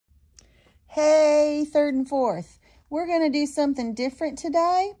Hey, third and fourth. We're going to do something different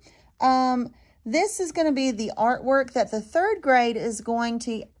today. This is going to be the artwork that the third grade is going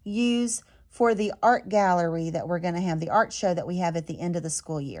to use for the art gallery that we're going to have, the art show that we have at the end of the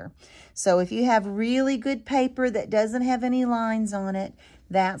school year. So if you have really good paper that doesn't have any lines on it,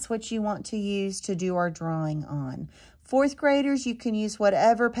 that's what you want to use to do our drawing on. Fourth graders, you can use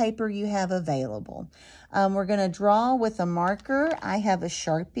whatever paper you have available. We're going to draw with a marker. I have a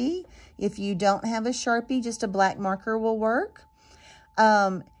Sharpie. If you don't have a Sharpie, just a black marker will work.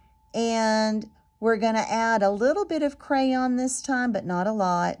 And we're going to add a little bit of crayon this time, but not a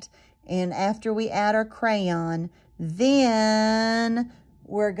lot. And after we add our crayon, then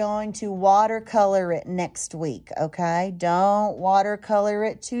we're going to watercolor it next week, okay? Don't watercolor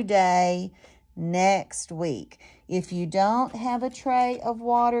it today, next week. If you don't have a tray of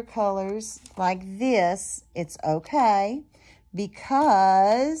watercolors like this, it's okay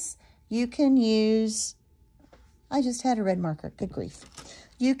because you can use, I just had a red marker, good grief.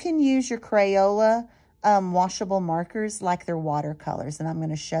 You can use your Crayola washable markers like they're watercolors, and I'm going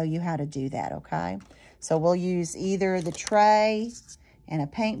to show you how to do that, okay? So we'll use either the tray and a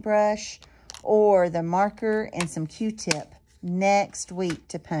paintbrush or the marker and some Q-tip next week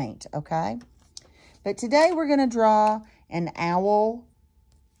to paint, okay? But today we're going to draw an owl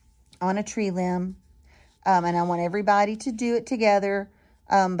on a tree limb, and I want everybody to do it together,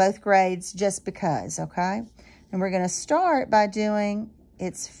 both grades, just because, okay? And we're going to start by doing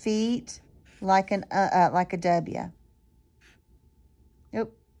its feet like a W.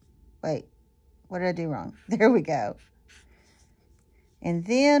 Oop, wait, what did I do wrong? There we go. And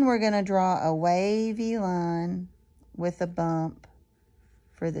then we're going to draw a wavy line with a bump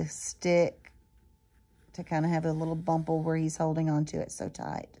for the stick to kind of have a little bumple where he's holding onto it so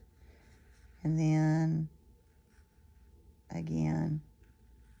tight. And then again.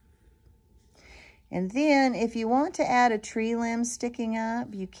 And then if you want to add a tree limb sticking up,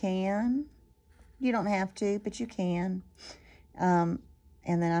 you can. You don't have to, but you can. And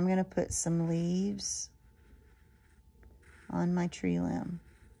then I'm going to put some leaves on my tree limb.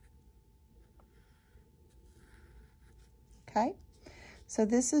 Okay? So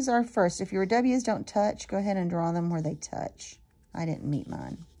this is our first. If your W's don't touch, go ahead and draw them where they touch. I didn't meet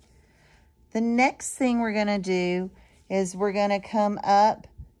mine. The next thing we're going to do is we're going to come up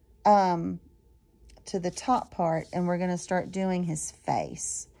to the top part, and we're going to start doing his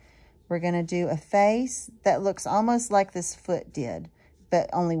face. We're going to do a face that looks almost like this foot did, but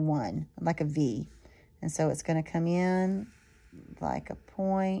only one, like a V. And so it's going to come in like a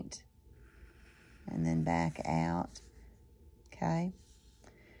point and then back out. Okay.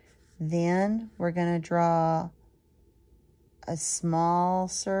 Then we're going to draw a small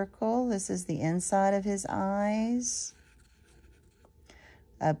circle. This is the inside of his eyes.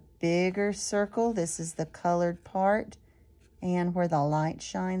 A bigger circle. This is the colored part and where the light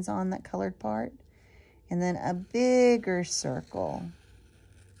shines on that colored part. And then a bigger circle.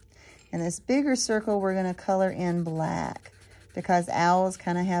 And this bigger circle we're going to color in black because owls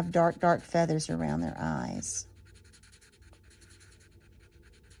kind of have dark, dark feathers around their eyes.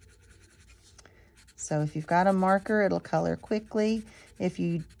 So if you've got a marker, it'll color quickly. If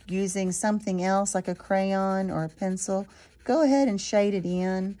you're using something else like a crayon or a pencil, go ahead and shade it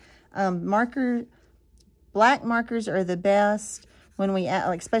in. Black markers are the best when we add,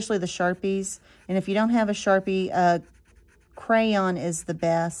 like especially the Sharpies. And if you don't have a Sharpie, crayon is the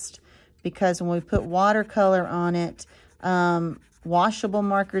best because when we put watercolor on it, washable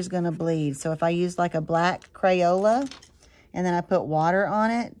marker is going to bleed. So if I use like a black Crayola and then I put water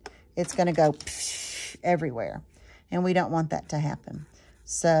on it, it's going to go everywhere, and we don't want that to happen.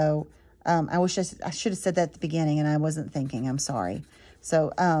 So I wish I should have said that at the beginning, and I wasn't thinking. I'm sorry.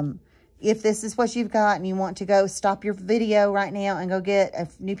 So if this is what you've got and you want to go stop your video right now and go get a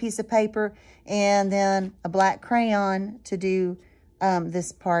new piece of paper and then a black crayon to do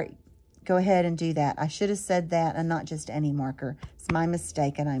this part, go ahead and do that. I should have said that and not just any marker. It's my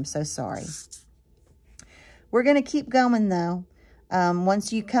mistake, and I'm so sorry. We're going to keep going, though.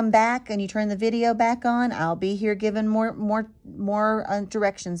 Once you come back and you turn the video back on, I'll be here giving more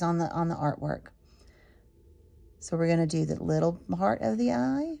directions on the artwork. So we're going to do the little part of the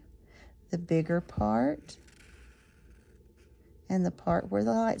eye, the bigger part, and the part where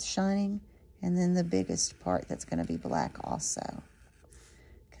the light's shining, and then the biggest part that's going to be black also.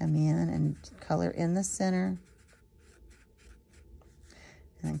 Come in and color in the center,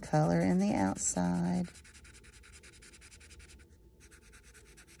 and then color in the outside.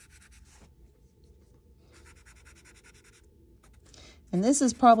 And this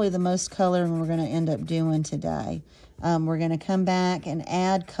is probably the most coloring we're going to end up doing today. We're going to come back and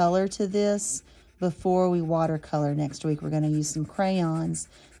add color to this before we watercolor next week. We're going to use some crayons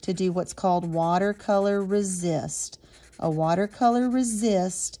to do what's called watercolor resist. A watercolor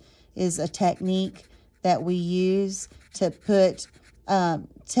resist is a technique that we use to put,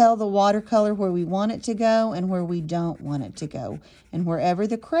 tell the watercolor where we want it to go and where we don't want it to go. And wherever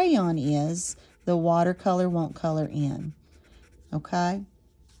the crayon is, the watercolor won't color in. Okay?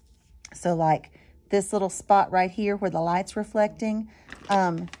 So like this little spot right here where the light's reflecting,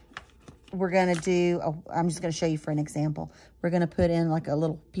 we're going to do, I'm just going to show you for an example. We're going to put in like a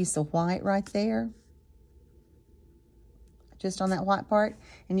little piece of white right there. Just on that white part.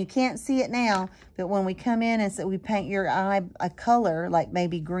 And you can't see it now, but when we come in and so we paint your eye a color, like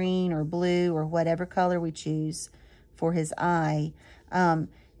maybe green or blue or whatever color we choose for his eye,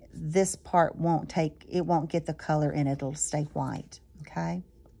 this part won't get the color in it. It'll stay white, okay?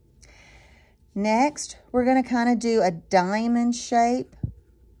 Next, we're going to kind of do a diamond shape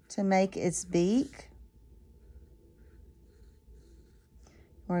to make its beak.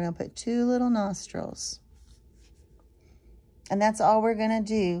 We're going to put 2 little nostrils. And that's all we're going to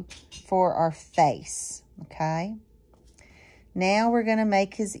do for our face, okay? Now we're going to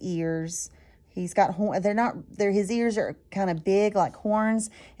make his ears. He's got horns. His ears are kind of big like horns.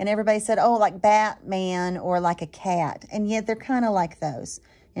 And everybody said, oh, like Batman or like a cat. And yet they're kind of like those.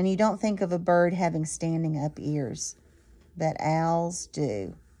 And you don't think of a bird having standing up ears, but owls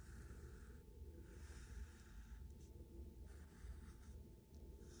do.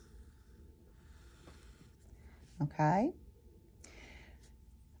 Okay?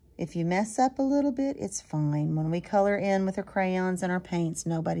 If you mess up a little bit, it's fine. When we color in with our crayons and our paints,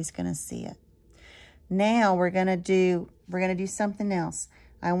 nobody's going to see it. Now we're going to do something else.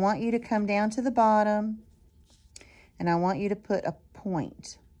 I want you to come down to the bottom and I want you to put a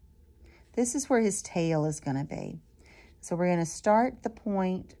point. This is where his tail is going to be. So we're going to start the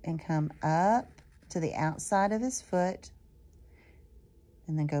point and come up to the outside of his foot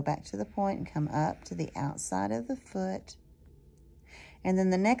and then go back to the point and come up to the outside of the foot. And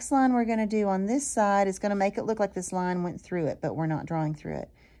then the next line we're going to do on this side is going to make it look like this line went through it, but we're not drawing through it.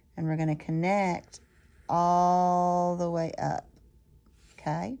 And we're going to connect all the way up,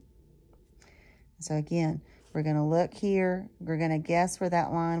 okay? So again, we're going to look here. We're going to guess where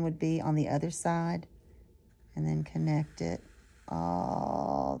that line would be on the other side and then connect it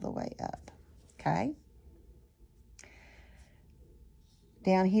all the way up, okay?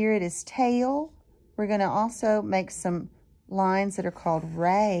 Down here it is tail. We're going to also make some lines that are called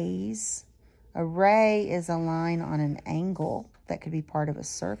rays. A ray is a line on an angle that could be part of a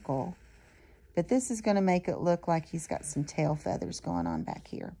circle. But this is going to make it look like he's got some tail feathers going on back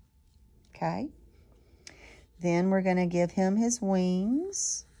here. Okay? Then we're going to give him his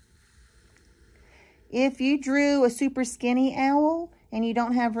wings. If you drew a super skinny owl and you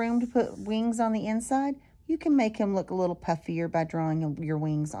don't have room to put wings on the inside, you can make him look a little puffier by drawing your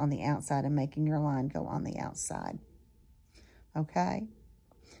wings on the outside and making your line go on the outside. Okay?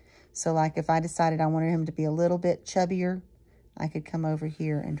 So like if I decided I wanted him to be a little bit chubbier, I could come over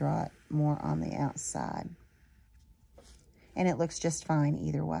here and draw it more on the outside. And it looks just fine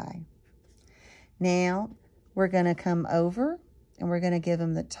either way. Now, we're going to come over and we're going to give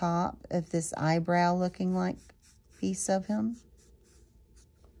him the top of this eyebrow looking like piece of him.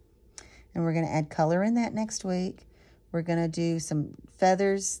 And we're going to add color in that next week. We're going to do some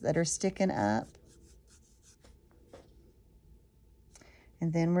feathers that are sticking up.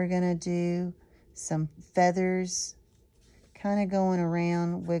 And then we're going to do some feathers kind of going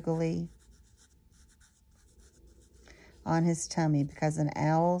around wiggly on his tummy because an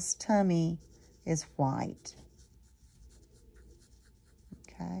owl's tummy is white.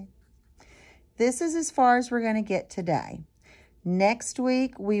 Okay. This is as far as we're going to get today. Next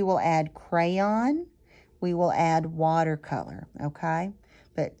week, we will add crayon. We will add watercolor, okay?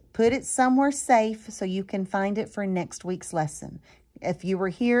 But put it somewhere safe so you can find it for next week's lesson. If you were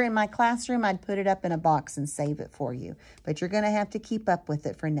here in my classroom, I'd put it up in a box and save it for you. But you're going to have to keep up with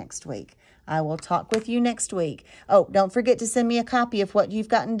it for next week. I will talk with you next week. Oh, don't forget to send me a copy of what you've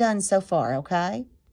gotten done so far, okay?